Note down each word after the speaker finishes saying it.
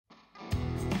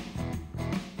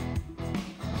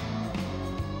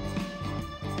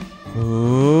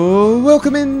Oh,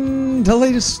 welcome in to the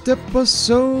latest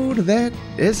episode of that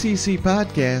SEC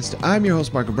podcast. I'm your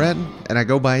host, Michael Bratton, and I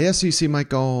go by SEC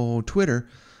Mike on Twitter.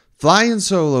 Flying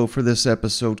solo for this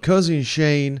episode. Cousin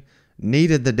Shane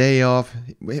needed the day off.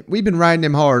 We've been riding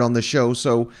him hard on the show,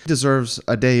 so he deserves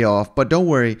a day off. But don't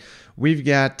worry, we've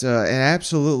got an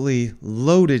absolutely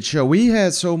loaded show. We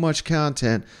had so much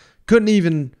content, couldn't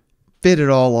even fit it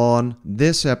all on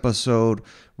this episode.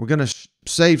 We're going to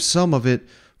save some of it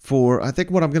for, I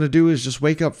think what I'm going to do is just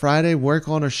wake up Friday, work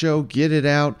on a show, get it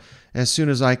out as soon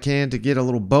as I can to get a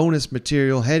little bonus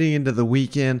material heading into the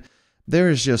weekend.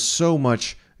 There is just so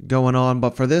much going on.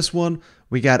 But for this one,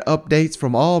 we got updates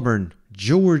from Auburn,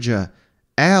 Georgia,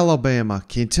 Alabama,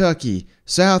 Kentucky,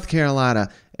 South Carolina,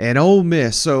 and Ole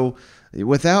Miss. So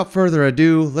without further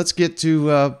ado, let's get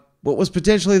to what was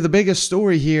potentially the biggest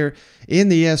story here in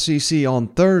the SEC on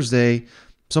Thursday.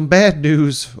 Some bad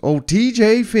news. Old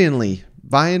TJ Finley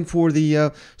vying for the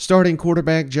starting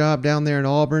quarterback job down there in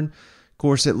Auburn. Of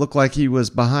course, it looked like he was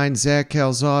behind Zach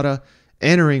Calzada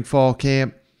entering fall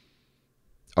camp.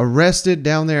 Arrested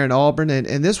down there in Auburn.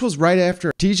 And this was right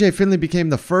after TJ Finley became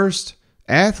the first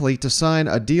athlete to sign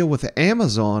a deal with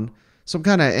Amazon. Some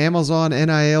kind of Amazon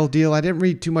NIL deal. I didn't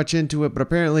read too much into it, but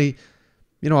apparently,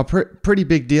 a pretty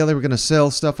big deal. They were going to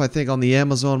sell stuff, I think, on the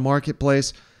Amazon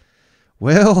marketplace.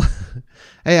 Well,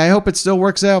 hey, I hope it still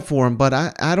works out for him, but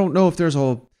I don't know if there's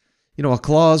a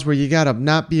clause where you got to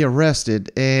not be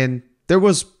arrested. And there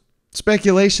was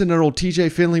speculation that old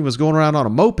TJ Finley was going around on a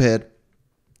moped,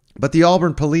 but the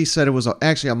Auburn police said it was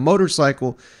actually a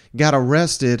motorcycle, got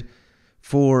arrested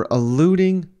for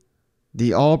eluding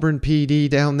the Auburn PD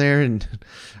down there and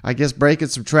I guess breaking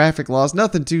some traffic laws.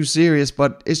 Nothing too serious,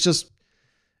 but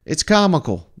it's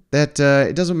comical that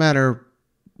it doesn't matter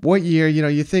what year,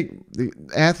 you think the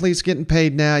athletes getting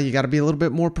paid now, you got to be a little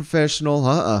bit more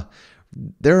professional.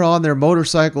 They're on their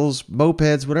motorcycles,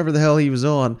 mopeds, whatever the hell he was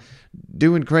on,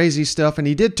 doing crazy stuff, and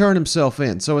he did turn himself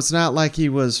in. So it's not like he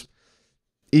was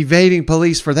evading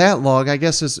police for that long. I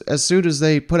guess as soon as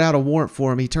they put out a warrant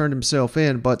for him, he turned himself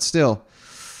in, but still,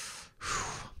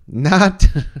 not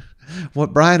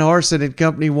what Brian Harsin and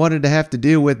company wanted to have to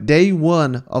deal with day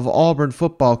one of Auburn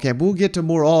football camp. We'll get to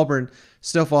more Auburn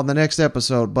stuff on the next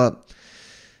episode, but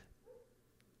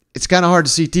it's kind of hard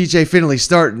to see TJ Finley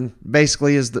starting,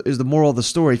 basically, is the moral of the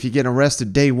story if you get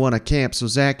arrested day one of camp. So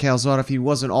Zach Calzada, if he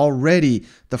wasn't already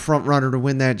the front runner to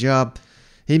win that job,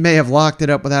 he may have locked it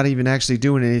up without even actually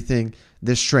doing anything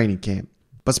this training camp.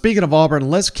 But speaking of Auburn,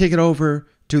 let's kick it over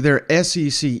to their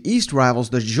SEC East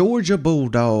rivals, the Georgia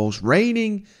Bulldogs,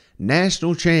 reigning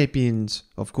national champions,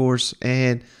 of course.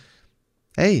 And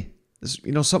hey, this,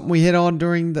 something we hit on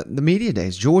during the media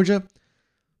days. Georgia,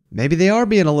 maybe they are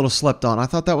being a little slept on. I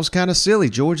thought that was kind of silly.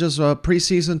 Georgia's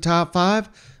preseason top 5.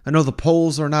 I know the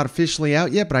polls are not officially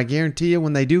out yet, but I guarantee you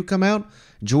when they do come out,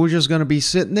 Georgia's going to be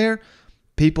sitting there.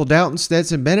 People doubting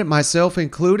Stetson Bennett, myself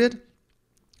included.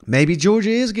 Maybe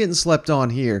Georgia is getting slept on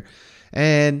here.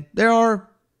 And there are,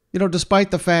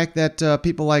 despite the fact that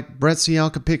people like Brett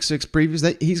Sianka picked 6 previews,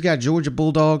 that he's got Georgia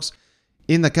Bulldogs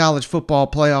in the college football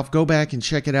playoff. Go back and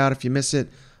check it out if you miss it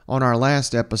on our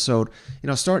last episode.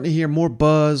 Starting to hear more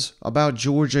buzz about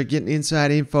Georgia, getting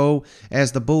inside info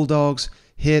as the Bulldogs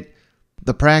hit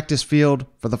the practice field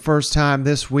for the first time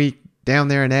this week down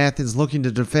there in Athens, looking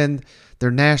to defend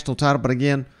their national title. But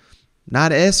again,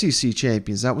 not SEC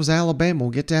champions. That was Alabama.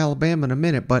 We'll get to Alabama in a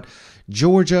minute. But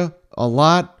Georgia, a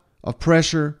lot of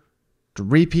pressure to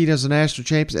repeat as a national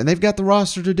champions, and they've got the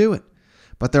roster to do it.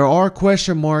 But there are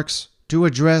question marks to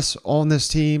address on this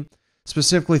team,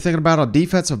 specifically thinking about a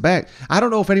defensive back. I don't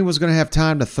know if anyone's going to have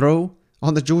time to throw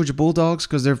on the Georgia Bulldogs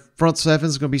because their front seven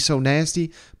is going to be so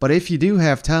nasty. But if you do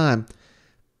have time,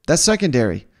 that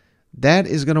secondary, that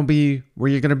is going to be where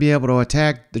you're going to be able to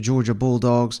attack the Georgia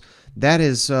Bulldogs. That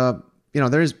is, I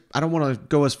don't want to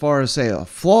go as far as say a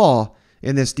flaw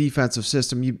in this defensive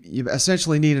system. You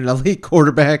essentially need an elite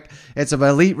quarterback and some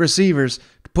elite receivers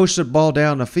to push the ball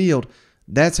down the field.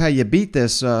 That's how you beat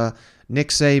this Nick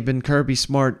Saban, Kirby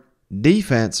Smart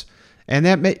defense. And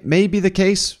that may be the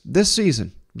case this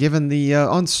season, given the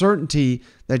uncertainty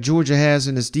that Georgia has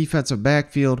in its defensive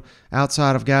backfield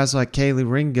outside of guys like Kaylee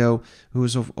Ringo, who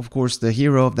is, of course, the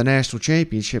hero of the national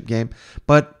championship game.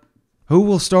 But who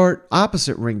will start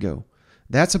opposite Ringo?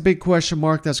 That's a big question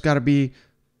mark that's got to be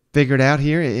figured out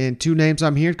here. And 2 names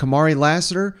I'm hearing, Kamari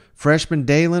Lassiter, freshman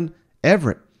Dalen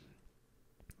Everett.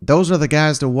 Those are the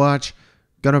guys to watch.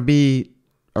 Going to be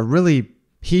a really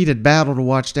heated battle to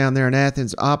watch down there in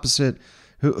Athens opposite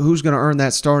who's going to earn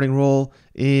that starting role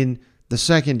in the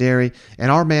secondary. And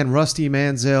our man Rusty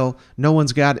Manziel, no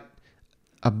one's got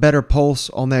a better pulse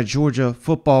on that Georgia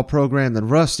football program than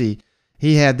Rusty.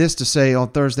 He had this to say on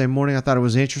Thursday morning. I thought it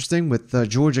was interesting with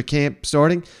Georgia camp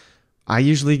starting. I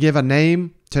usually give a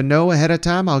name to know ahead of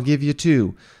time. I'll give you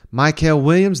two. Michael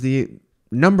Williams, the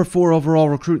number 4 overall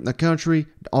recruit in the country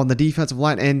on the defensive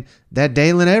line, and that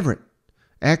Dalen Everett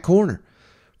at corner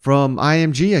from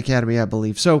IMG Academy, I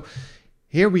believe. So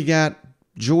here we got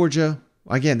Georgia.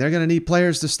 Again, they're going to need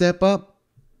players to step up.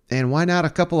 And why not a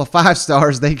couple of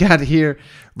 5-stars they got here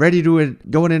ready to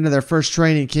going into their first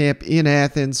training camp in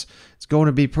Athens. It's going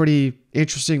to be pretty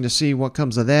interesting to see what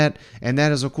comes of that. And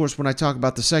that is, of course, when I talk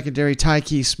about the secondary,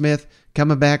 Tyke Smith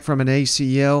coming back from an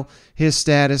ACL. His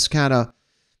status kind of,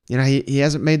 he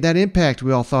hasn't made that impact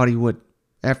we all thought he would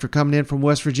after coming in from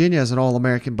West Virginia as an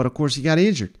All-American. But, of course, he got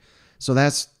injured. So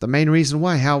that's the main reason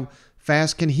why. How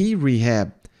fast can he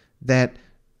rehab that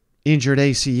injured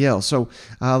ACL? So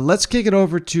let's kick it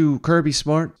over to Kirby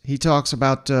Smart. He talks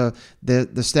about the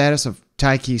status of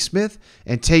Tyke Smith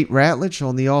and Tate Ratledge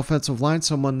on the offensive line,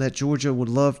 someone that Georgia would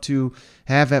love to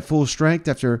have at full strength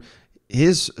after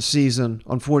his season,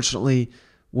 unfortunately,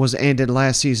 was ended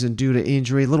last season due to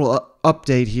injury. A little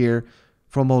update here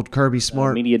from old Kirby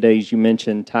Smart. Media days, you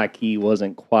mentioned Tyke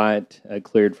wasn't quite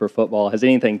cleared for football. Has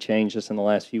anything changed just in the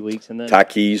last few weeks?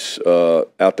 Tyke's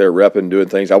out there repping, doing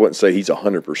things. I wouldn't say he's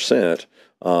 100%,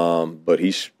 but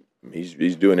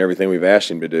he's doing everything we've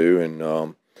asked him to do,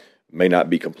 and may not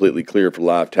be completely clear for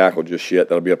live tackle just yet.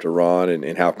 That'll be up to Ron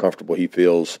and how comfortable he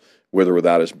feels with or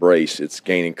without his brace. It's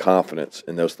gaining confidence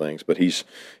in those things. But he's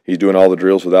doing all the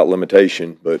drills without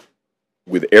limitation. But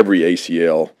with every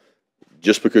ACL,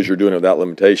 just because you're doing it without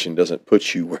limitation doesn't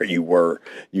put you where you were.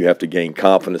 You have to gain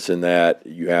confidence in that.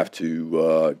 You have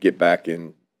to get back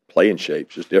in playing shape.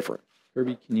 It's just different.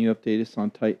 Kirby, can you update us on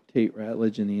Tate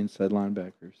Ratledge and the inside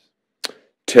linebackers?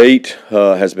 Tate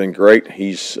has been great.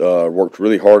 He's worked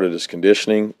really hard at his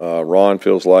conditioning. Ron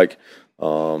feels like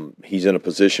he's in a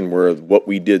position where what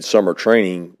we did summer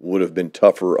training would have been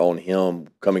tougher on him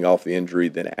coming off the injury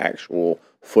than actual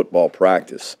football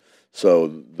practice. So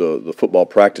the football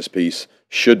practice piece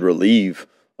should relieve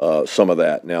some of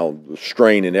that. Now, the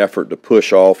strain and effort to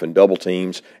push off and double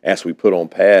teams as we put on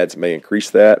pads may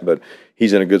increase that, but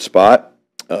he's in a good spot.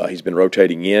 He's been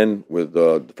rotating in with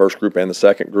the first group and the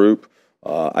second group.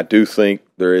 I do think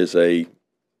there is a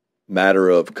matter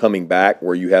of coming back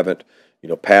where you haven't,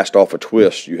 passed off a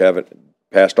twist, you haven't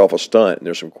passed off a stunt, and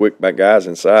there's some quick back guys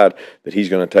inside that he's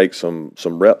going to take some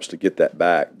reps to get that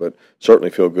back. But certainly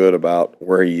feel good about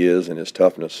where he is and his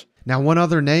toughness. Now, one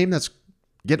other name that's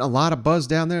getting a lot of buzz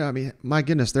down there. I mean, my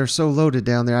goodness, they're so loaded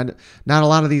down there. Not a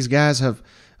lot of these guys have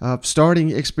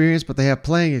starting experience, but they have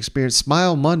playing experience.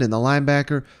 Smile Munden, the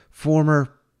linebacker,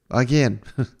 former, again,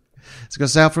 it's going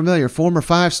to sound familiar, former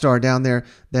 5-star down there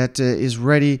that is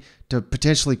ready to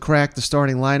potentially crack the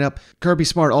starting lineup. Kirby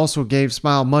Smart also gave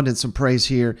Smile Munden some praise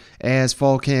here as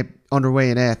fall camp underway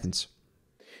in Athens.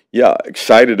 Yeah,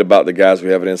 excited about the guys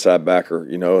we have at inside backer.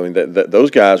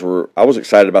 Those guys I was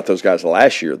excited about those guys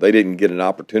last year. They didn't get an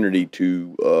opportunity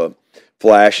to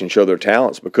flash and show their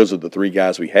talents because of the 3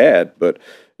 guys we had. But,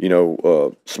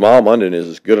 Smile Munden is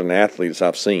as good an athlete as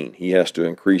I've seen. He has to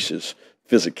increase his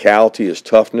physicality, his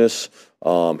toughness.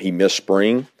 He missed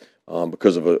spring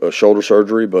because of a shoulder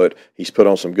surgery, but he's put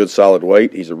on some good solid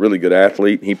weight. He's a really good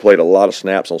athlete. He played a lot of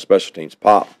snaps on special teams.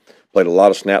 Played a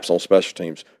lot of snaps on special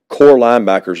teams. Core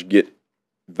linebackers get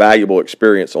valuable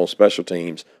experience on special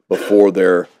teams before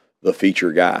they're the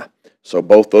feature guy. So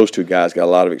both those 2 guys got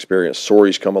a lot of experience.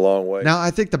 Sori's come a long way. Now,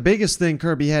 I think the biggest thing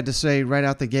Kirby had to say right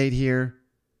out the gate here,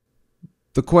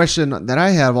 the question that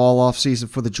I have all offseason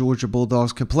for the Georgia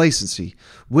Bulldogs, complacency.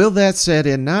 Will that set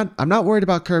in? I'm not worried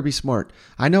about Kirby Smart.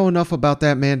 I know enough about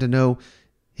that man to know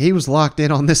he was locked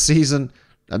in on this season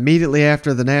immediately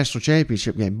after the national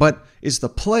championship game. But it's the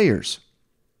players.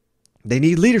 They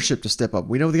need leadership to step up.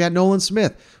 We know they got Nolan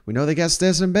Smith. We know they got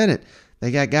Stetson Bennett.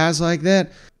 They got guys like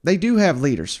that. They do have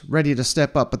leaders ready to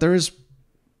step up, but there is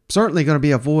certainly going to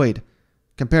be a void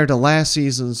compared to last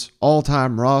season's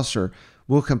all-time roster.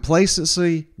 Will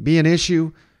complacency be an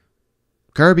issue?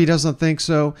 Kirby doesn't think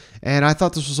so. And I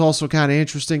thought this was also kind of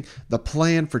interesting. The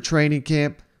plan for training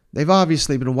camp. They've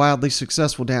obviously been wildly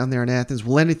successful down there in Athens.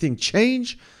 Will anything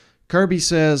change? Kirby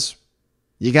says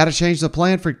you got to change the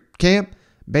plan for camp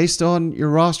based on your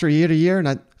roster year to year.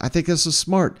 And I think this is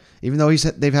smart. Even though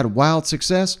they've had wild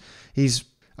success, he's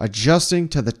adjusting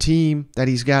to the team that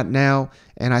he's got now.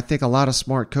 And I think a lot of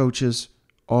smart coaches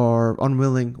are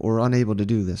unwilling or unable to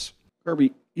do this.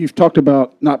 Kirby, you've talked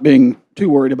about not being too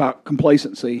worried about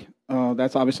complacency.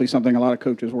 That's obviously something a lot of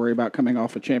coaches worry about coming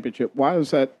off a championship. Why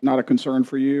is that not a concern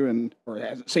for you, or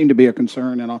has it seemed to be a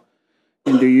concern? And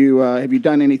And do you have you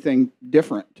done anything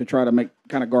different to try to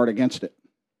kind of guard against it?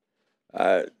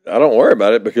 I don't worry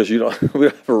about it because we don't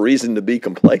have a reason to be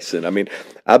complacent. I mean,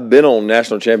 I've been on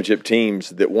national championship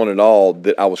teams that won it all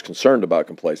that I was concerned about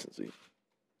complacency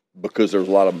because there was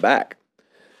a lot of them back.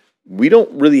 We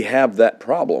don't really have that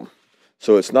problem.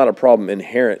 So it's not a problem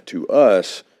inherent to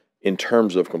us in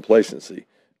terms of complacency.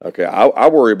 Okay, I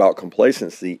worry about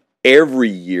complacency every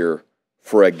year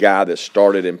for a guy that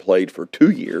started and played for 2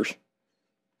 years,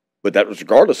 but that was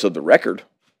regardless of the record.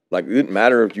 Like, it didn't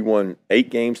matter if you won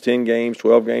 8 games, 10 games,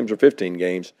 12 games, or 15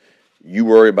 games. You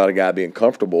worry about a guy being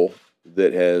comfortable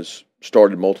that has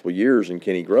started multiple years and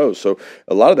can he grow. So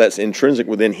a lot of that's intrinsic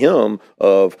within him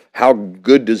of how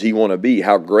good does he want to be?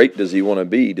 How great does he want to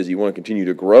be? Does he want to continue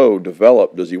to grow,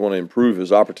 develop? Does he want to improve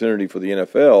his opportunity for the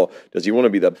NFL? Does he want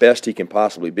to be the best he can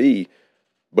possibly be?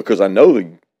 Because I know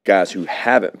the guys who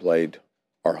haven't played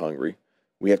are hungry.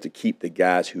 We have to keep the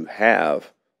guys who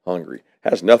have hungry. It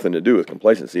has nothing to do with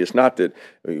complacency. It's not that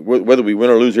whether we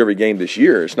win or lose every game this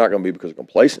year, it's not going to be because of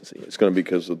complacency. It's going to be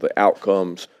because of the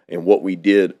outcomes and what we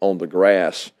did on the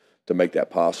grass to make that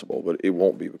possible. But it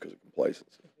won't be because of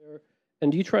complacency.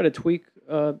 And do you try to tweak,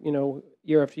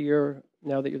 year after year,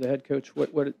 now that you're the head coach,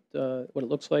 what it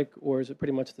looks like, or is it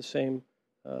pretty much the same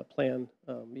plan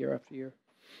year after year?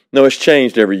 No, it's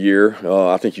changed every year.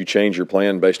 I think you change your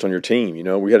plan based on your team. You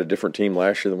know, we had a different team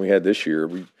last year than we had this year.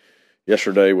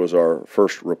 Yesterday was our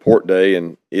first report day,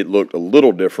 and it looked a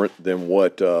little different than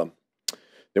what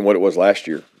it was last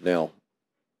year. Now,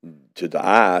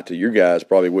 to your guys,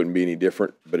 probably wouldn't be any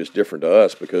different, but it's different to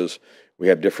us because we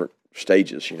have different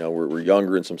stages. You know, we're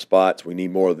younger in some spots. We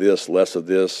need more of this, less of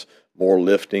this, more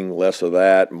lifting, less of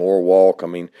that, more walk. I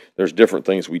mean, there's different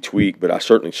things we tweak, but I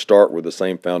certainly start with the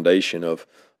same foundation of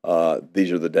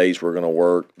these are the days we're going to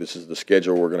work. This is the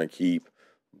schedule we're going to keep,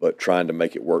 but trying to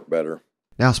make it work better.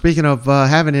 Now, speaking of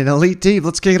having an elite team,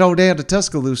 let's kick it over down to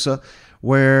Tuscaloosa,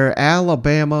 where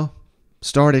Alabama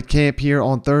started camp here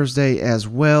on Thursday as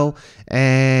well.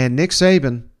 And Nick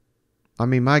Saban, I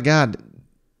mean, my God,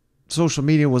 social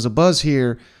media was abuzz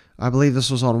here. I believe this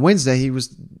was on Wednesday. He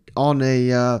was on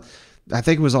I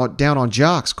think it was down on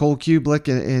Jocks, Cole Kubelik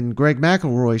and Greg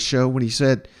McElroy's show when he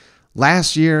said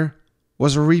last year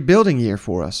was a rebuilding year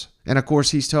for us. And, of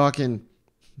course, he's talking –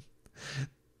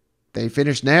 they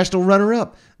finished national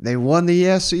runner-up. They won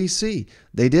the SEC.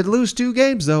 They did lose 2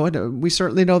 games, though, and we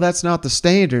certainly know that's not the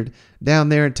standard down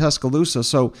there in Tuscaloosa.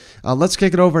 So let's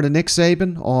kick it over to Nick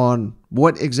Saban on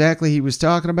what exactly he was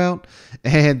talking about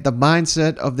and the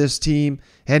mindset of this team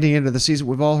heading into the season.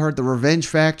 We've all heard the revenge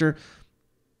factor.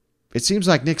 It seems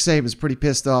like Nick Saban's pretty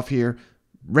pissed off here,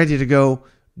 ready to go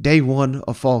day 1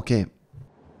 of fall camp.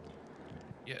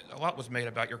 A lot was made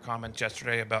about your comments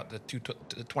yesterday about the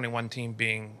 21 team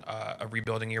being a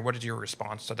rebuilding year. What is your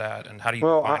response to that, and how do you?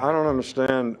 Well, I don't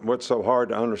understand what's so hard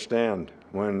to understand.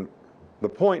 When the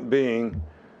point being,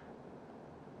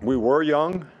 we were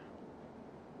young,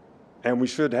 and we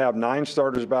should have 9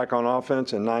 starters back on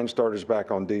offense and 9 starters back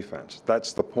on defense.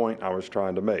 That's the point I was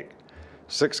trying to make.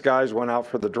 6 guys went out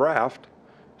for the draft,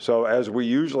 so as we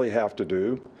usually have to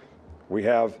do, we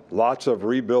have lots of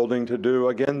rebuilding to do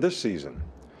again this season.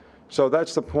 So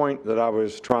that's the point that I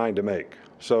was trying to make.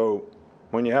 So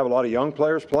when you have a lot of young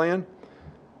players playing,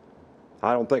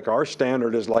 I don't think our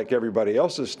standard is like everybody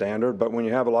else's standard, but when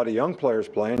you have a lot of young players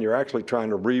playing, you're actually trying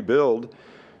to rebuild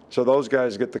so those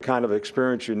guys get the kind of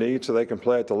experience you need so they can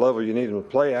play at the level you need them to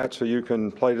play at so you can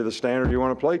play to the standard you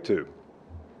want to play to.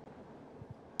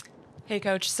 Hey,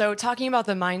 Coach. So talking about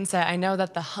the mindset, I know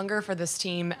that the hunger for this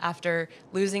team after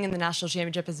losing in the national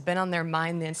championship has been on their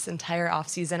mind this entire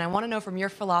offseason. I want to know from your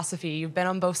philosophy, you've been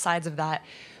on both sides of that.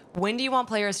 When do you want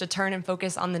players to turn and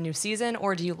focus on the new season,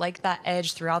 or do you like that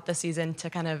edge throughout the season to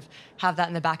kind of have that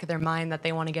in the back of their mind that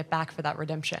they want to get back for that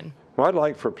redemption? Well, I'd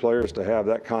like for players to have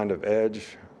that kind of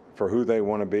edge for who they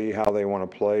want to be, how they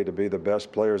want to play, to be the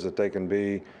best players that they can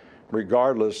be,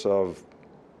 regardless of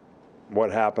what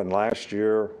happened last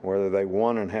year, whether they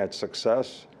won and had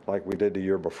success like we did the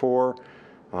year before,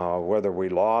 whether we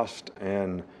lost.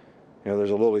 And, you know,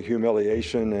 there's a little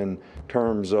humiliation in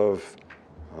terms of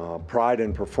pride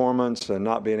in performance and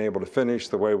not being able to finish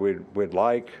the way we'd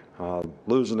like,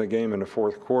 losing the game in the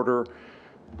 4th quarter.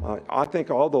 I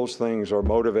think all those things are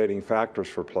motivating factors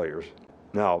for players.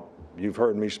 Now, you've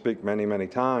heard me speak many, many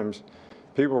times.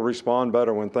 People respond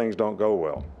better when things don't go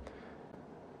well.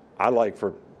 I like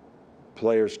for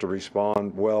players to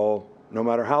respond well no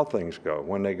matter how things go.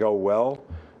 When they go well,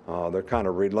 they're kind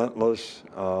of relentless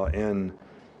in,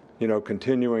 you know,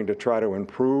 continuing to try to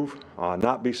improve,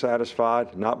 not be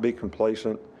satisfied, not be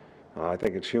complacent, I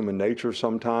think it's human nature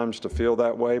sometimes to feel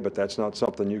that way, but that's not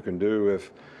something you can do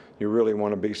if you really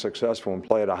want to be successful and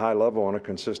play at a high level on a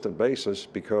consistent basis,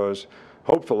 because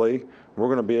hopefully we're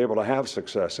going to be able to have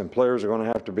success, and players are going to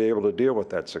have to be able to deal with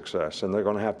that success, and they're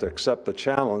going to have to accept the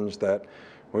challenge that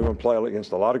we're going to play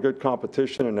against a lot of good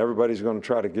competition, and everybody's going to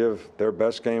try to give their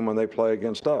best game when they play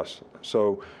against us.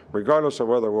 So regardless of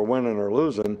whether we're winning or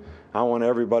losing, I want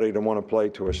everybody to want to play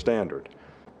to a standard.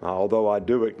 Although I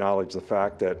do acknowledge the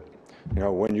fact that,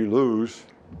 when you lose,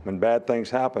 when bad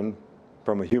things happen,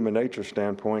 from a human nature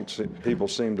standpoint, people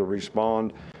seem to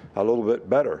respond a little bit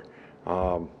better.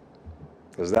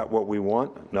 Is that what we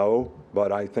want? No,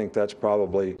 but I think that's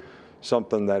probably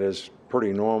something that is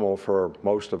pretty normal for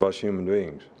most of us human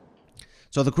beings.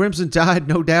 So the Crimson Tide,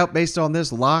 no doubt, based on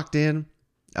this, locked in.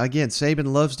 Again,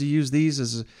 Saban loves to use these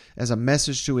as a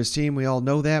message to his team. We all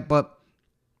know that. But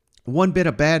one bit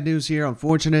of bad news here,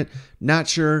 unfortunate. Not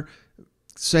sure.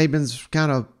 Saban's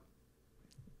kind of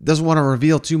doesn't want to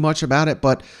reveal too much about it,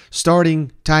 but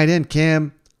starting tight end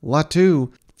Cam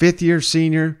Latu, fifth-year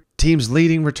senior, team's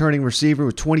leading returning receiver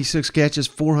with 26 catches,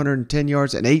 410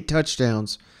 yards, and 8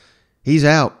 touchdowns. He's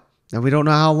out. Now, we don't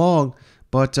know how long,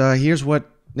 but here's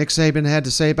what Nick Saban had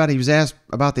to say about it. He was asked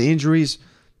about the injuries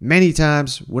many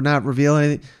times, would not reveal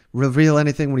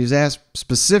anything when he was asked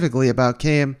specifically about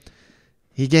Cam.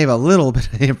 He gave a little bit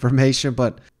of information,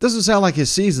 but doesn't sound like his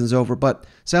season's over, but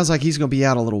sounds like he's going to be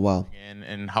out a little while.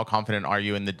 And how confident are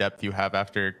you in the depth you have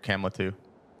after Cam Latu?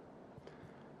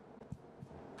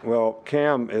 Well,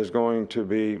 Cam is going to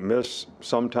be missed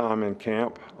sometime in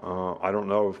camp. I don't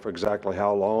know exactly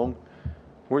how long,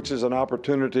 which is an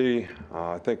opportunity.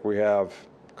 I think we have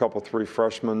a couple, 3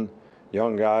 freshmen,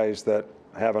 young guys that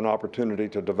have an opportunity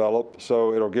to develop.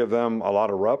 So it'll give them a lot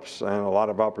of reps and a lot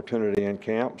of opportunity in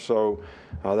camp. So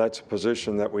that's a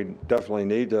position that we definitely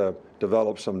need to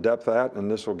develop some depth at,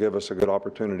 and this will give us a good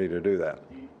opportunity to do that.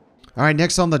 All right,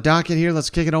 next on the docket here, let's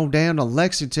kick it on down to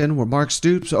Lexington, where Mark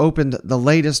Stoops opened the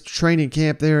latest training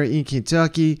camp there in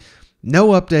Kentucky. No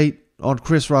update on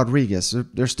Chris Rodriguez.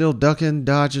 They're still ducking,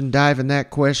 dodging, diving that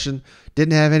question.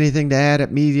 Didn't have anything to add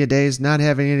at media days, not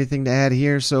having anything to add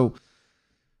here. So,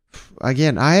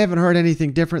 again, I haven't heard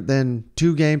anything different than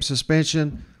 2-game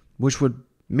suspension, which would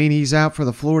mean he's out for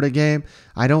the Florida game.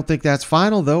 I don't think that's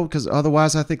final, though, because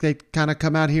otherwise I think they'd kind of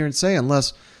come out here and say,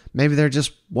 unless maybe they're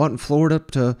just wanting Florida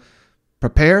to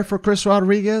prepare for Chris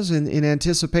Rodriguez in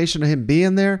anticipation of him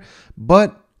being there.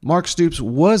 But Mark Stoops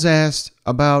was asked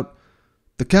about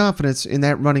the confidence in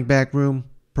that running back room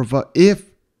if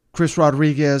Chris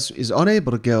Rodriguez is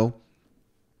unable to go,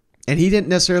 and he didn't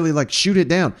necessarily shoot it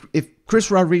down. If Chris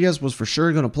Rodriguez was for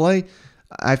sure going to play,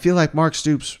 I feel like Mark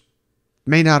Stoops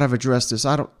may not have addressed this.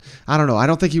 I don't know. I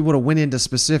don't think he would have went into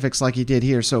specifics like he did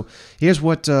here. So here's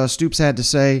what Stoops had to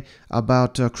say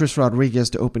about Chris Rodriguez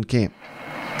to open camp.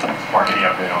 Mark, any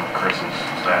update on Chris's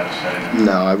status?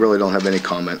 No, I really don't have any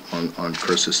comment on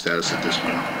Chris's status at this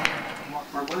point.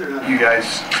 Mark, whether or not you guys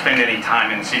spend any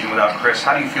time in the season without Chris,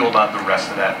 how do you feel about the rest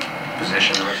of that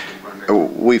position?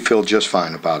 We feel just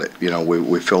fine about it.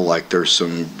 We feel like there's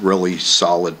some really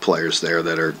solid players there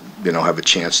that are, have a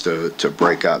chance to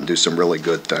break out and do some really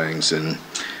good things. And,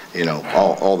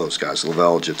 all those guys,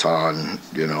 Lavelle, Jaton,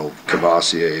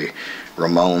 Cavassier,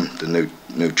 Ramon, the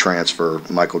new transfer,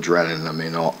 Michael Drennan. I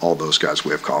mean, all those guys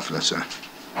we have confidence in.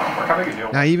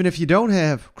 Now, even if you don't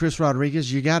have Chris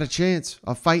Rodriguez, you got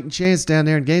a fighting chance down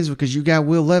there in Gainesville because you got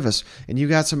Will Levis and you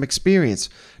got some experience.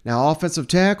 Now, offensive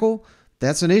tackle,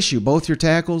 that's an issue. Both your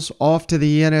tackles off to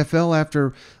the NFL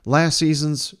after last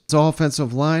season's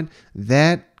offensive line.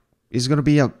 That is going to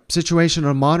be a situation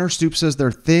to monitor. Stoops says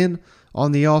they're thin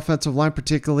on the offensive line,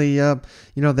 particularly,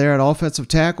 there at offensive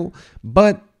tackle.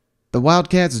 But the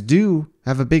Wildcats do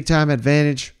have a big-time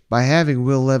advantage by having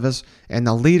Will Levis and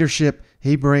the leadership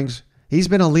he brings. He's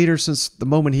been a leader since the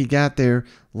moment he got there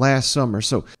last summer.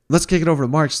 So let's kick it over to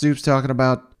Mark Stoops talking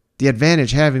about the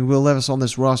advantage having Will Levis on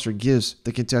this roster gives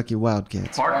the Kentucky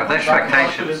Wildcats. Mark, with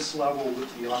expectations. Confidence level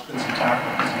with the offensive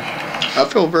tackle position. I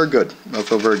feel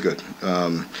very good.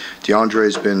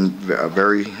 DeAndre's been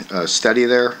very steady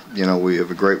there. We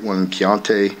have a great one,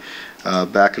 Keontae,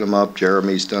 backing him up.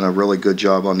 Jeremy's done a really good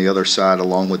job on the other side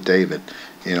along with David.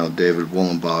 David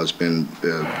Wollenbaugh has been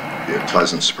a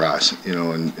pleasant surprise,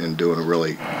 and doing a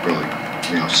really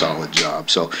solid job.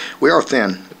 So we are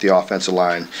thin at the offensive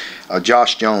line.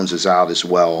 Josh Jones is out as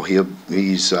well.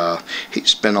 He's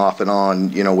been off and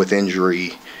on, with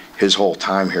injury his whole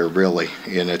time here, really,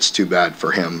 and it's too bad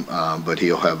for him. But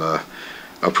he'll have a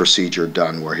procedure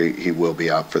done where he will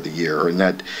be out for the year, and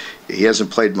that he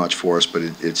hasn't played much for us, but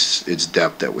it's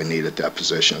depth that we need at that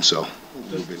position. So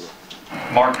we'll be.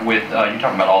 Mark, with you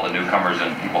talking about all the newcomers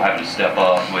and people having to step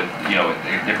up with,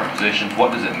 at different positions,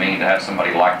 what does it mean to have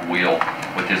somebody like Will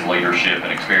with his leadership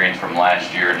and experience from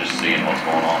last year and just seeing what's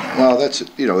going on? Well, that's,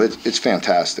 it's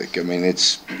fantastic. I mean,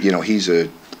 he's a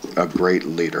great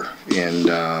leader,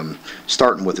 and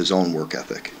starting with his own work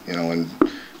ethic, and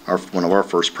one of our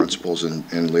first principles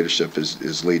in leadership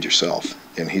is lead yourself,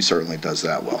 and he certainly does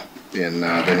that well. And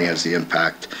then he has the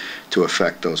impact to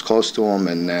affect those close to him,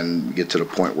 and then get to the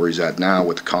point where he's at now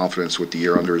with the confidence, with the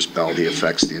year under his belt. He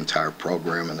affects the entire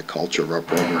program and the culture of our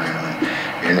program,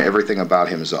 and everything about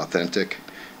him is authentic,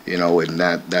 and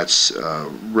that's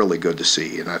really good to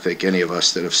see. And I think any of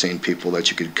us that have seen people that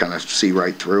you could kind of see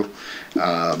right through,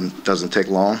 doesn't take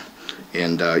long,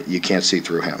 and you can't see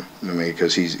through him. I mean,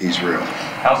 because he's real.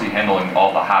 How's he handling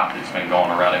all the hype that's been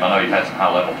going around him? I know you've had some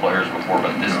high-level players before,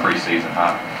 but this preseason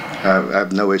hype. I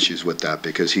have no issues with that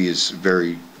because he is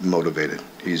very motivated.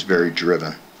 He's very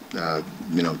driven,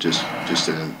 just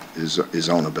in his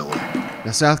own ability.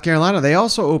 Now, South Carolina, they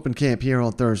also opened camp here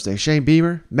on Thursday. Shane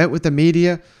Beamer met with the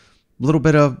media. A little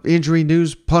bit of injury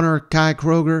news. Punter Kai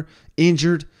Kroger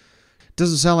injured.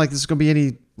 Doesn't sound like this is going to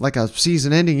be like a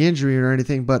season-ending injury or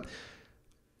anything, but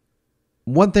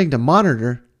one thing to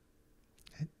monitor,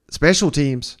 special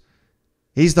teams.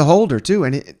 He's the holder, too,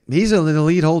 and he's an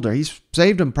elite holder. He's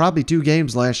saved him probably 2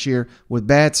 games last year with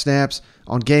bad snaps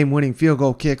on game-winning field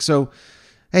goal kicks. So,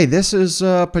 hey, this is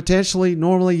potentially,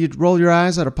 normally you'd roll your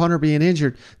eyes at a punter being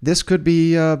injured. This could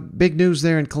be big news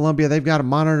there in Columbia. They've got to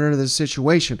monitor the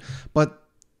situation. But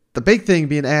the big thing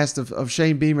being asked of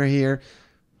Shane Beamer here,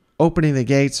 opening the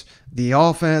gates, the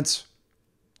offense,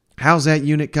 how's that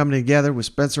unit coming together with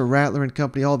Spencer Rattler and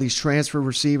company, all these transfer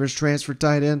receivers, transfer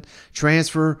tight end,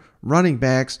 transfer running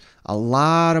backs, a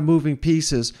lot of moving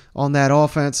pieces on that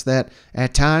offense that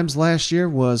at times last year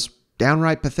was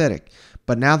downright pathetic.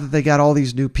 But now that they got all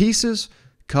these new pieces,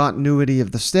 continuity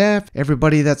of the staff,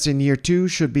 everybody that's in year 2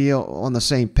 should be on the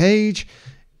same page.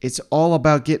 It's all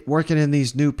about working in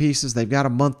these new pieces. They've got a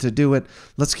month to do it.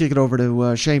 Let's kick it over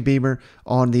to Shane Beamer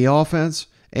on the offense,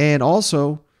 and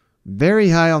also very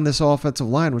high on this offensive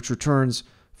line, which returns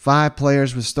 5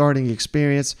 players with starting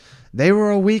experience. They were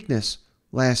a weakness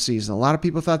last season. A lot of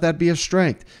people thought that'd be a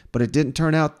strength, but it didn't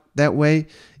turn out that way.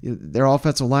 Their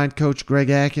offensive line coach, Greg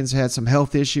Atkins, had some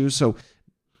health issues, so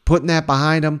putting that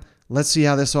behind them, let's see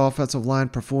how this offensive line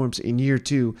performs in year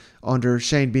 2 under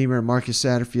Shane Beamer, Marcus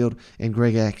Satterfield, and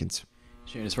Greg Atkins.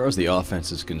 Shane, as far as the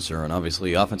offense is concerned,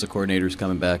 obviously offensive coordinators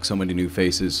coming back, so many new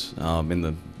faces in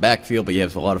the backfield, but you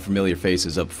have a lot of familiar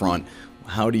faces up front.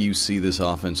 How do you see this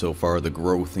offense so far, the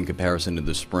growth in comparison to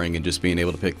the spring and just being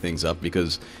able to pick things up?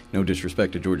 Because no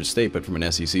disrespect to Georgia State, but from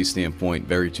an SEC standpoint,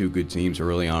 two good teams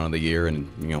early on in the year,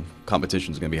 and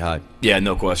competition is going to be high. Yeah,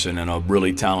 no question, and a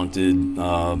really talented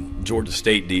Georgia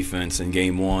State defense in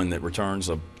game 1 that returns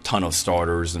a ton of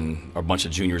starters and a bunch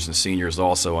of juniors and seniors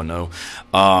also, I know.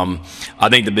 I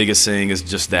think the biggest thing is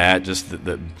just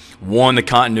the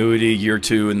continuity year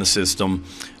 2 in the system.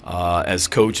 As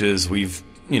coaches, we've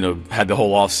had the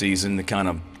whole off season to kind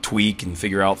of tweak and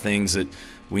figure out things that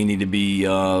we need to be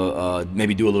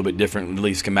maybe do a little bit different, at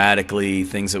least schematically,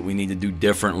 things that we need to do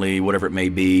differently, whatever it may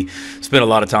be. Spent a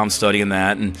lot of time studying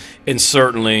that, and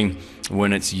certainly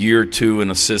when it's year 2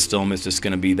 in a system, it's just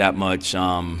going to be that much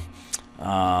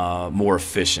more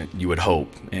efficient, you would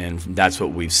hope, and that's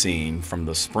what we've seen from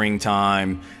the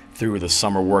springtime through the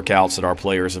summer workouts that our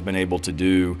players have been able to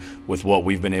do with what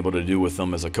we've been able to do with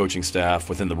them as a coaching staff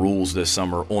within the rules this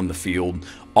summer on the field.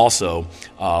 Also,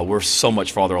 we're so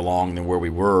much farther along than where we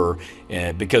were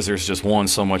because there's just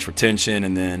so much retention,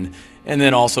 and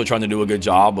then also trying to do a good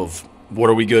job of what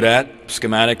are we good at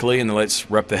schematically, and then let's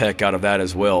rep the heck out of that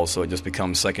as well, so it just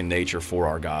becomes second nature for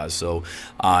our guys. So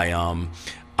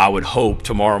I would hope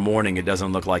tomorrow morning it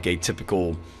doesn't look like a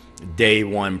typical day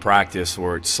 1 practice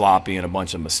where it's sloppy and a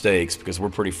bunch of mistakes, because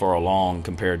we're pretty far along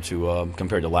compared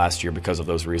to last year because of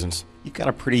those reasons. You've got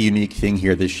a pretty unique thing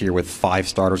here this year with 5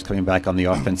 starters coming back on the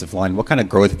offensive line. What kind of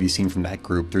growth have you seen from that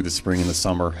group through the spring and the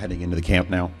summer heading into the camp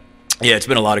now? Yeah, it's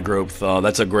been a lot of growth.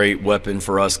 That's a great weapon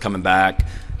for us coming back,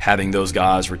 having those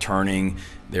guys returning.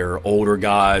 They're older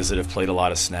guys that have played a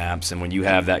lot of snaps, and when you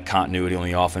have that continuity on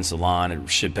the offensive line, it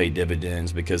should pay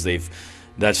dividends, because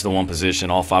that's the one position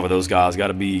all 5 of those guys got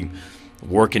to be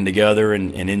working together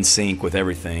and in sync with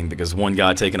everything, because one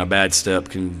guy taking a bad step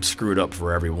can screw it up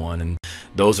for everyone. And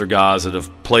those are guys that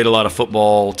have played a lot of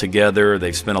football together.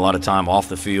 They've spent a lot of time off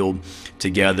the field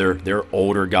together. They're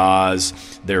older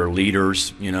guys. They're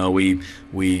leaders. I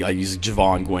use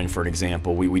Javon Gwynn for an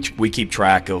example. We keep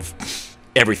track of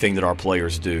everything that our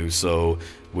players do. So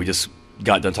we just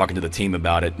got done talking to the team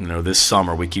about it. This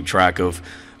summer we keep track of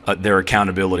their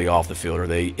accountability off the field. Are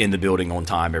they in the building on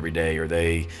time every day? Are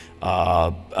they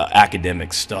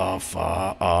academic stuff?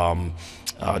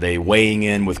 Are they weighing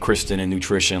in with Kristen and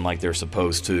nutrition like they're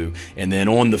supposed to? And then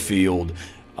on the field,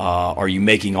 are you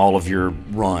making all of your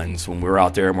runs? When we're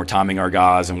out there and we're timing our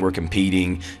guys and we're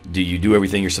competing, do you do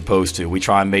everything you're supposed to? We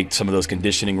try and make some of those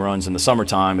conditioning runs in the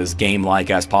summertime as game-like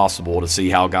as possible to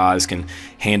see how guys can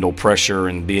handle pressure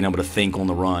and being able to think on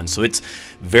the run. So it's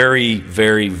very,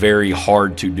 very, very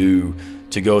hard to do,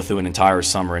 to go through an entire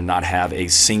summer and not have a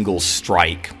single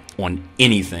strike on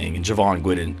anything. And Javon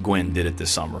Gwynn did it this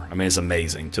summer. I mean, it's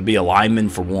amazing to be a lineman,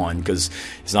 for one, because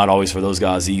it's not always for those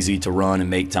guys easy to run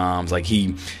and make times. Like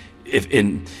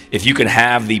if you can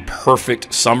have the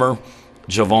perfect summer,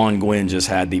 Javon Gwynn just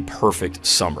had the perfect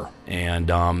summer.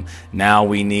 And now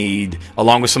we need,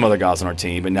 along with some other guys on our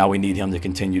team, but now we need him to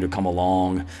continue to come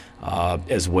along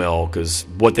as well, because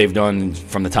what they've done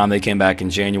from the time they came back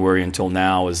in January until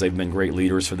now is they've been great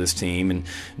leaders for this team, and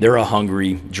they're a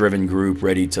hungry, driven group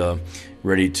ready to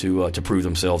prove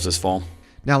themselves this fall.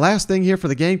 Now, last thing here for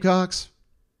the Gamecocks,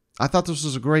 I thought this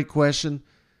was a great question.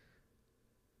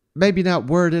 Maybe not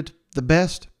worded the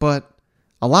best, but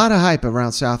a lot of hype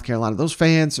around South Carolina. Those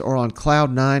fans are on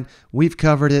cloud nine. We've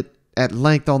covered it at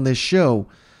length on this show,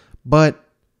 but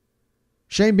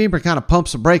Shane Beamer kind of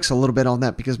pumps the brakes a little bit on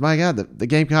that because, my God, the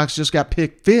Gamecocks just got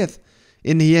picked 5th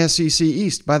in the SEC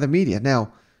East by the media.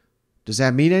 Now, does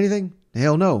that mean anything?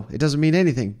 Hell no, it doesn't mean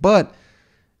anything. But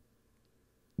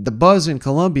the buzz in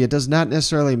Columbia does not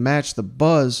necessarily match the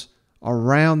buzz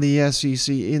around the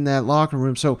SEC in that locker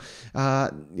room. So,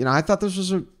 I thought this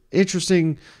was an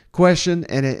interesting question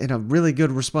and a really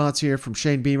good response here from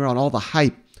Shane Beamer on all the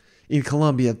hype in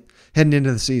Columbia heading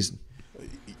into the season.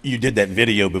 You did that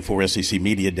video before SEC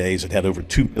Media Days. It had over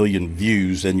 2 million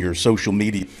views, and your social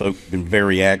media folk have been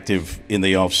very active in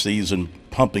the offseason,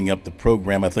 pumping up the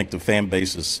program. I think the fan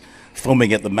base is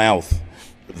foaming at the mouth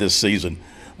this season.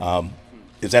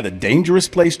 Is that a dangerous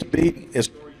place to be as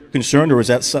concerned, or is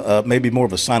that maybe more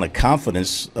of a sign of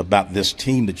confidence about this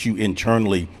team that you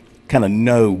internally kind of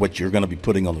know what you're going to be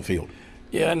putting on the field?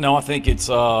 Yeah, no, I think it's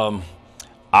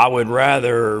I would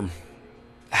rather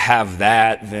have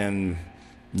that than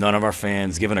none of our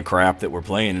fans giving a crap that we're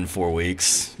playing in 4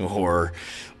 weeks or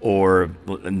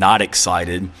not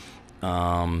excited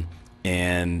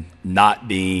and not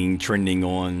being trending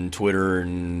on Twitter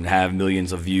and have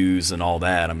millions of views and all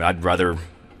that. I mean, I'd rather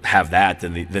have that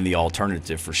than the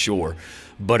alternative for sure.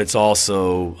 But it's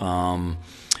also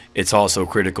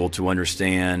critical to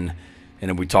understand,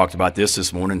 and we talked about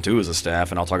this morning too as a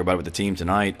staff, and I'll talk about it with the team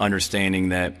tonight, understanding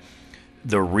that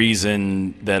the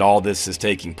reason that all this is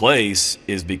taking place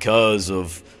is because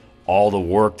of all the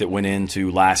work that went into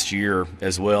last year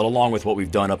as well, along with what we've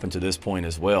done up until this point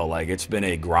as well. Like, it's been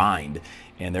a grind,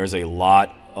 and there's a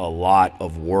lot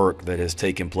of work that has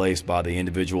taken place by the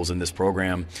individuals in this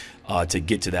program to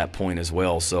get to that point as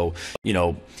well. So,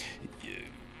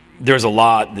 there's a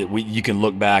lot that you can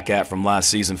look back at from last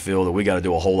season, Phil, that we got to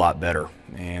do a whole lot better.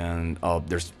 And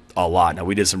there's a lot. Now,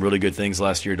 we did some really good things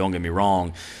last year, don't get me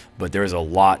wrong, but there's a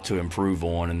lot to improve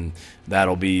on, and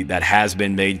that has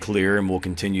been made clear and will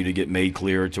continue to get made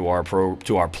clear to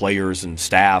our players and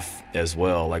staff as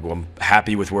well. Like, I'm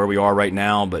happy with where we are right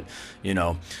now, but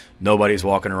nobody's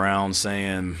walking around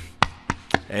saying,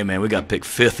 hey, man, we got picked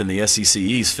 5th in the SEC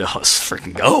East, fellas.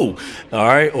 Freaking go. All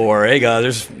right? Or, hey, guys,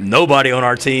 there's nobody on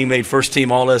our team made first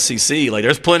team All-SEC. Like,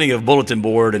 there's plenty of bulletin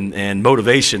board and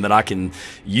motivation that I can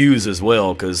use as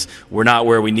well, because we're not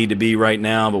where we need to be right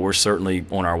now, but we're certainly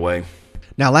on our way.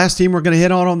 Now, last team we're going to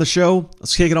hit on the show,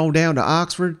 let's kick it on down to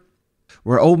Oxford,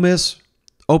 where Ole Miss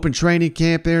open training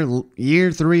camp there,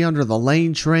 year 3 under the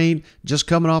Lane train, just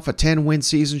coming off a 10-win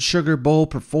season, Sugar Bowl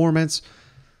performance.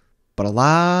 But a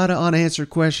lot of unanswered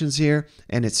questions here,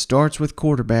 and it starts with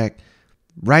quarterback.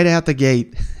 Right out the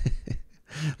gate,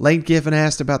 Lane Kiffin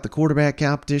asked about the quarterback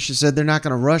competition, said they're not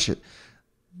going to rush it.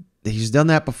 He's done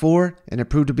that before, and it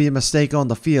proved to be a mistake on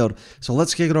the field. So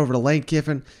let's kick it over to Lane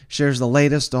Kiffin, shares the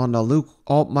latest on Luke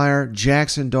Altmaier,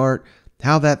 Jackson Dart,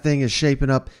 how that thing is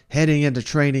shaping up heading into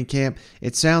training camp.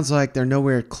 It sounds like they're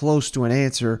nowhere close to an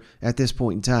answer at this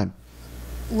point in time.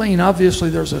 Lane, obviously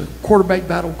there's a quarterback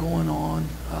battle going on.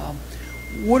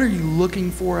 What are you looking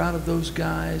for out of those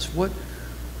guys? What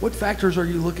factors are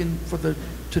you looking for to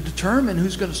determine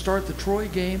who's going to start the Troy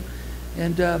game?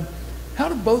 And how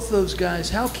do both those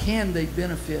guys, how can they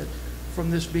benefit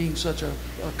from this being such a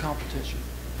competition?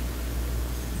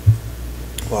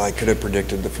 Well, I could have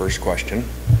predicted the first question,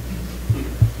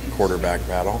 quarterback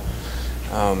battle.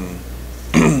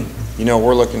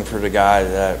 We're looking for the guy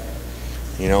that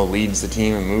leads the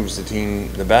team and moves the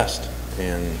team the best.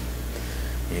 And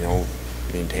you know,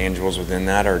 the intangibles within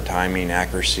that are timing,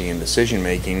 accuracy, and decision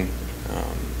making.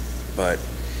 But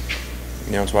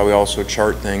you know, it's why we also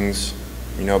chart things,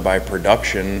 you know, by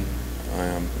production,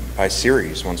 by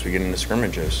series. Once we get into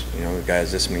scrimmages, you know, the guy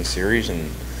has this many series, and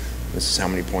this is how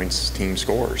many points his team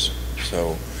scores.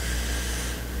 So,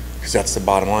 because that's the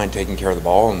bottom line, taking care of the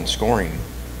ball and scoring.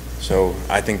 So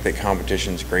I think that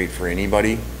competition is great for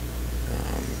anybody,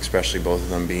 especially both of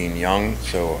them being young.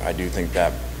 So I do think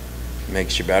that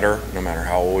makes you better, no matter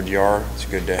how old you are. It's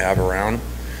good to have around.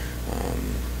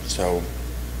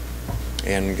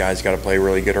 And guys got to play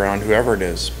really good around whoever it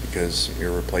is, because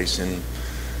you're replacing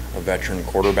a veteran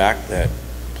quarterback that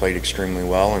played extremely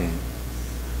well and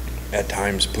at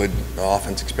times put the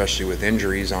offense, especially with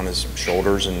injuries, on his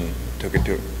shoulders and took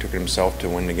it himself to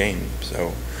win the game.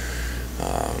 So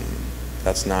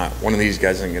that's not, one of these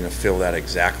guys isn't going to fill that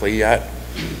exactly yet,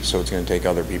 so it's going to take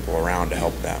other people around to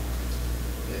help that.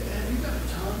 Have you got a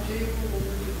timetable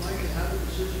when you'd like to have a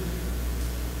decision?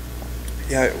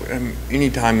 Yeah, any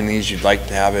time in these you'd like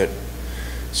to have it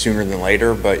sooner than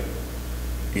later, but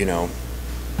you know,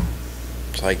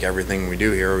 it's like everything we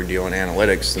do here, we deal in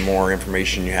analytics. The more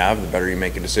information you have, the better you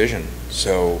make a decision.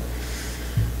 So,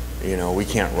 you know, we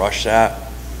can't rush that.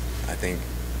 I think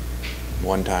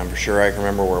one time for sure I can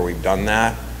remember where we've done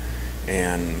that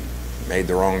and made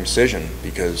the wrong decision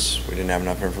because we didn't have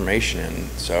enough information in.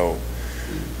 So,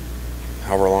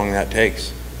 however long that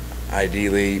takes.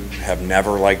 Ideally, have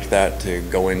never liked that to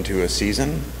go into a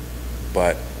season,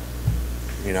 but,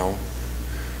 you know,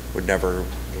 would never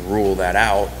rule that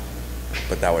out,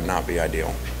 but that would not be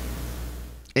ideal.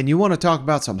 And you want to talk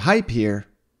about some hype here.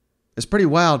 It's pretty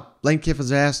wild. Lane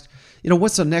Kiffin's asked, you know,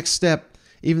 what's the next step,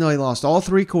 even though he lost all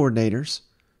three coordinators,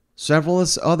 several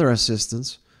other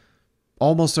assistants,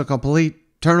 almost a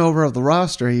complete turnover of the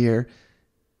roster here.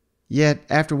 Yet,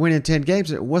 after winning 10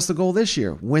 games, what's the goal this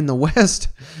year? Win the West?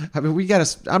 I mean, we got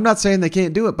to. I'm not saying they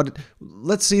can't do it, but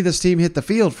let's see this team hit the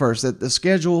field first. The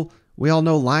schedule, we all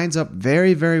know, lines up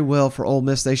very, very well for Ole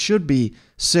Miss. They should be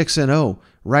 6-0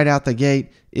 right out the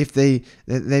gate. If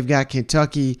they've got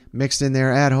Kentucky mixed in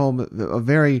there at home,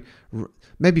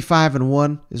 maybe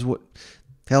 5-1 is what.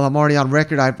 Hell, I'm already on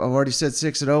record. I've already said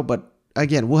 6-0, but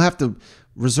again, we'll have to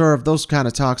reserve those kind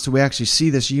of talks till we actually see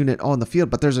this unit on the field.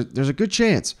 But there's a good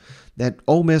chance that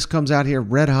Ole Miss comes out here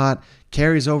red hot,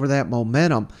 carries over that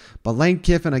momentum. But Lane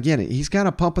Kiffin, again, he's kind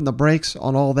of pumping the brakes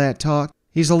on all that talk.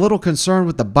 He's a little concerned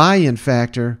with the buy-in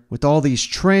factor with all these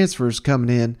transfers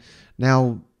coming in.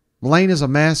 Now, Lane is a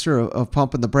master of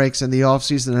pumping the brakes in the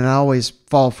offseason, and I always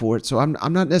fall for it. So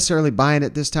I'm not necessarily buying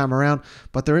it this time around,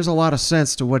 but there is a lot of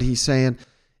sense to what he's saying.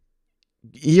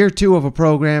 Year two of a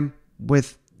program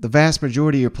with the vast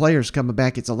majority of your players coming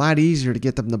back, it's a lot easier to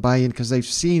get them to buy in because they've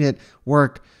seen it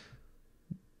work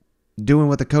doing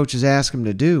what the coaches ask them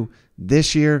to do.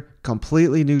 This year,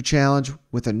 completely new challenge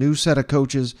with a new set of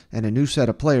coaches and a new set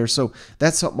of players. So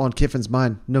that's something on Kiffin's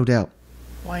mind, no doubt.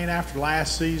 Lane, after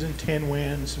last season, 10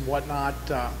 wins and whatnot,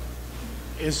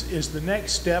 is the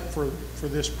next step for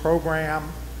this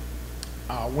program,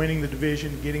 winning the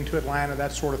division, getting to Atlanta,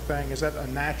 that sort of thing, is that a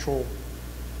natural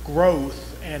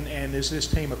growth, and is this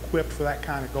team equipped for that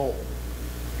kind of goal?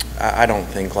 I don't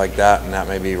think like that, and that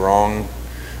may be wrong.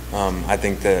 I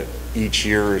think that each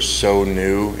year is so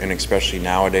new, and especially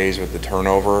nowadays with the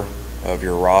turnover of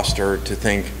your roster, to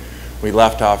think we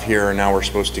left off here and now we're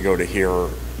supposed to go to here.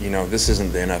 You know, this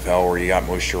isn't the NFL where you got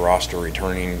most of your roster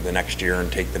returning the next year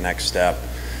and take the next step.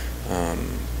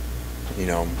 You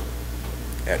know,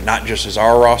 not just as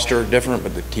our roster different,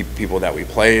 but the people that we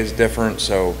play is different.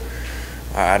 So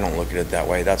I don't look at it that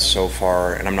way. That's so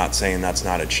far, and I'm not saying that's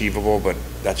not achievable, but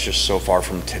that's just so far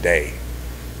from today.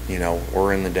 You know,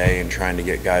 we're in the day and trying to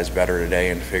get guys better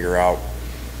today and figure out,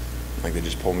 like they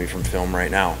just pulled me from film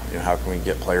right now, you know, how can we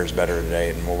get players better today,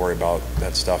 and we'll worry about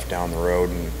that stuff down the road,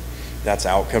 and that's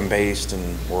outcome based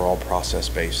and we're all process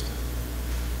based.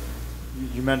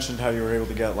 You mentioned how you were able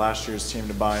to get last year's team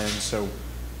to buy in, so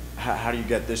how do you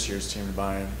get this year's team to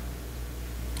buy in?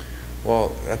 Well,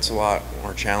 that's a lot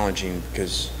more challenging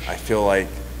because I feel like,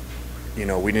 you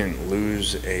know, we didn't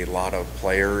lose a lot of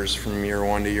players from year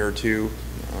one to year two,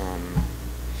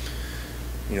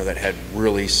 you know, that had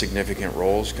really significant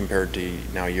roles compared to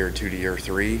now year two to year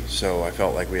three. So I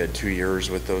felt like we had 2 years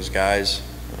with those guys.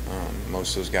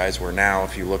 Most of those guys were now,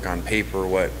 if you look on paper,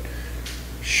 what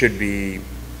should be,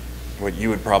 what you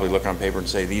would probably look on paper and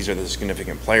say, these are the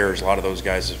significant players. A lot of those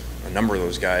guys, a number of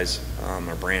those guys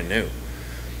are brand new.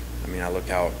 I mean, I look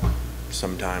out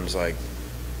sometimes like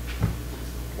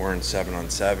we're in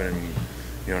 7-on-7, and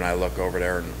you know, and I look over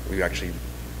there and we actually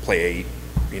play 8,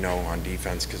 you know, on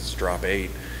defense because it's drop 8,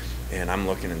 And I'm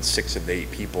looking, and 6 of the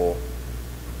 8 people,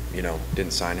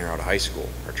 didn't sign here out of high school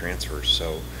or transfers.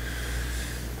 So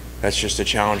that's just a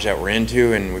challenge that we're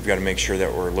into, and we've got to make sure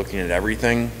that we're looking at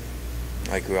everything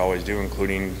like we always do,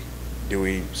 including do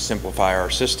we simplify our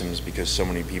systems because so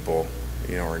many people,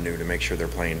 are new, to make sure they're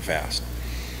playing fast.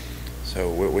 So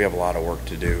we have a lot of work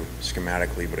to do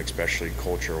schematically, but especially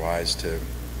culture-wise, to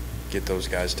get those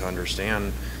guys to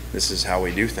understand this is how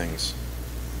we do things.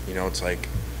 It's like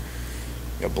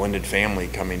a blended family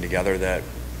coming together, that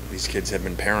these kids have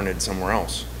been parented somewhere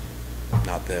else.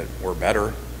 Not that we're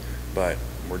better, but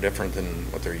we're different than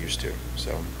what they're used to.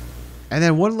 So. And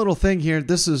then one little thing here,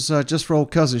 this is just for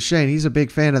old cousin Shane. He's a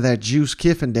big fan of that Juice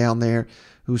Kiffin down there,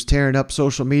 who's tearing up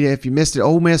social media. If you missed it,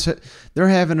 Ole Miss, they're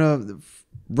having a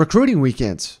recruiting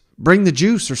weekends. Bring the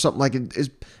Juice or something like it is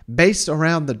based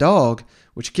around the dog,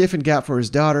 which Kiffin got for his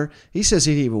daughter. He says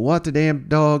he didn't even want the damn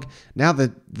dog. Now the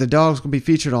dog's going to be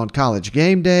featured on College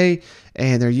Game Day,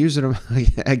 and they're using him,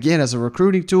 again, as a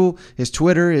recruiting tool. His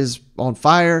Twitter is on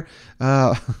fire.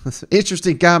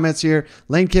 Interesting comments here.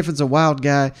 Lane Kiffin's a wild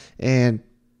guy, and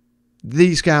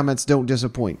these comments don't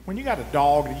disappoint. When you got a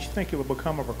dog, did you think it would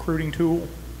become a recruiting tool?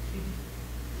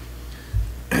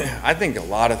 I think a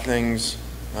lot of things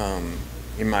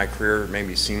in my career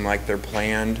maybe seem like they're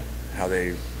planned, how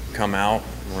they come out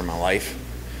or in my life,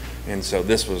 and so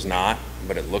this was not,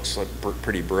 but it looks like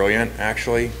pretty brilliant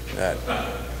actually, that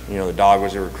the dog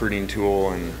was a recruiting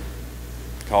tool, and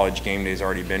College Game Day's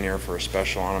already been here for a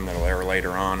special on him that'll air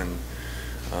later on, and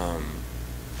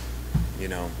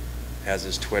has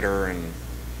his Twitter and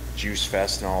Juice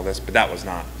Fest and all this, but that was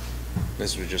not.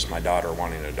 This was just my daughter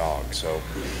wanting a dog, so,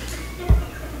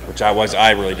 which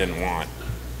I really didn't want.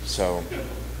 So,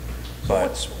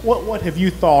 but what have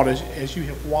you thought as you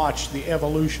have watched the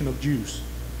evolution of Juice?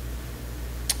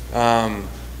 I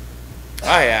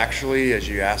actually, as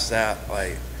you asked that,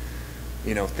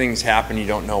 things happen, you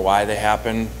don't know why they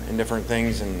happen in different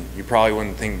things, and you probably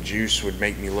wouldn't think Juice would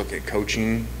make me look at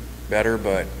coaching better,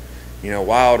 but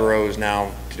Wild Rose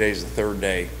now, today's the 3rd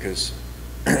day, because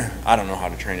I don't know how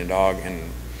to train a dog, and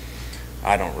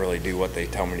I don't really do what they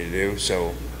tell me to do,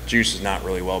 so Juice is not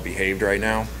really well behaved right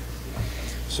now.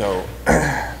 So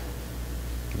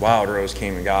Wild Rose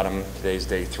came and got him. Today's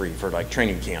day 3 for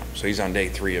training camp. So he's on day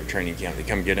 3 of training camp. They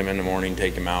come get him in the morning,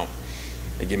 take him out.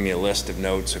 They give me a list of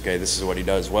notes. Okay, this is what he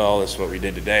does well. This is what we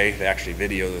did today. They actually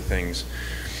video the things.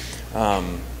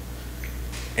 And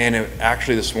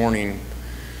actually this morning,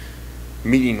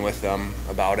 meeting with them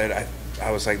about it,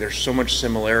 I was like, there's so much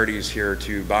similarities here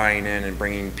to buying in and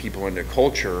bringing people into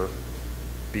culture,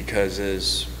 because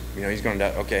he's going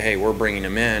to, okay, hey, we're bringing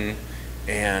him in,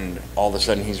 and all of a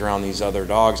sudden he's around these other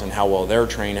dogs, and how well they're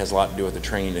trained has a lot to do with the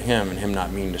training to him, and him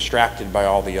not being distracted by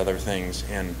all the other things.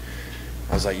 And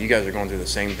I was like, you guys are going through the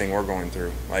same thing we're going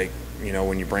through.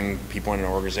 When you bring people in an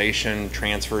organization,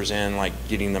 transfers in,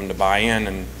 getting them to buy in,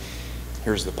 and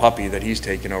here's the puppy that he's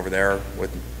taken over there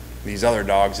with these other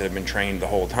dogs that have been trained the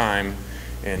whole time,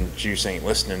 and Juice ain't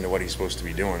listening to what he's supposed to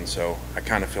be doing. So I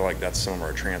kind of feel like that's some of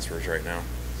our transfers right now.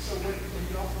 So when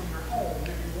y'all from your home,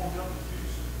 maybe you walk up with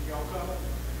Juice, y'all cuddle?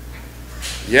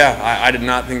 Yeah, I did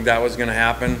not think that was going to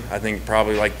happen. I think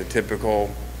probably the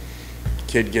typical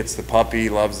kid gets the puppy,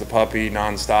 loves the puppy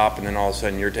nonstop, and then all of a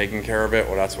sudden you're taking care of it.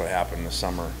 Well, that's what happened this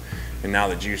summer. And now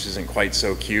that Juice isn't quite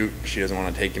so cute, she doesn't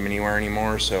want to take him anywhere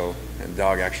anymore. So the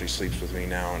dog actually sleeps with me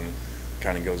now and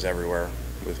kind of goes everywhere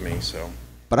with me. So.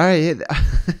 But all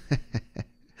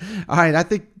right, I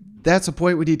think that's a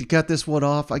point we need to cut this one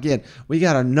off. Again, we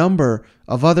got a number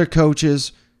of other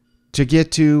coaches to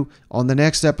get to on the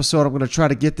next episode. I'm going to try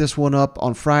to get this one up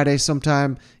on Friday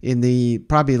sometime in the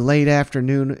probably late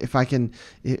afternoon if I can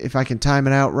time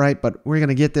it out right. But we're going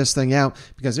to get this thing out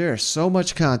because there is so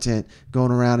much content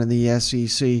going around in the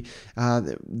SEC.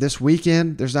 This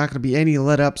weekend, there's not going to be any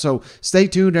let up. So stay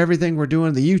tuned to everything we're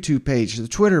doing, the YouTube page, the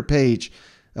Twitter page,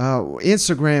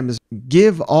 Instagram. Is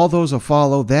give all those a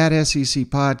follow, that SEC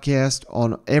podcast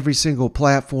on every single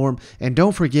platform. And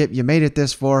don't forget, you made it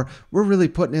this far. We're really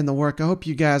putting in the work. I hope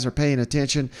you guys are paying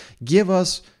attention. Give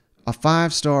us a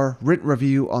 5-star written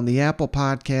review on the Apple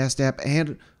Podcast app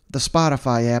and the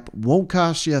Spotify app. Won't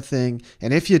cost you a thing.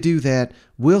 And if you do that,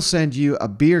 we'll send you a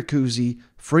beer koozie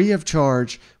free of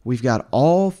charge. We've got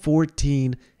all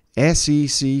 14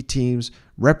 SEC teams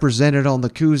represented on the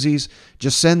koozies.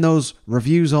 Just send those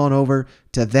reviews on over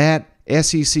to that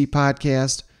SEC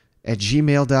podcast at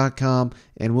gmail.com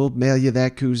and we'll mail you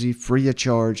that koozie free of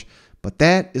charge. But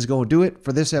that is going to do it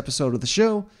for this episode of the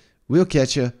show. We'll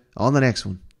catch you on the next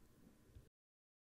one.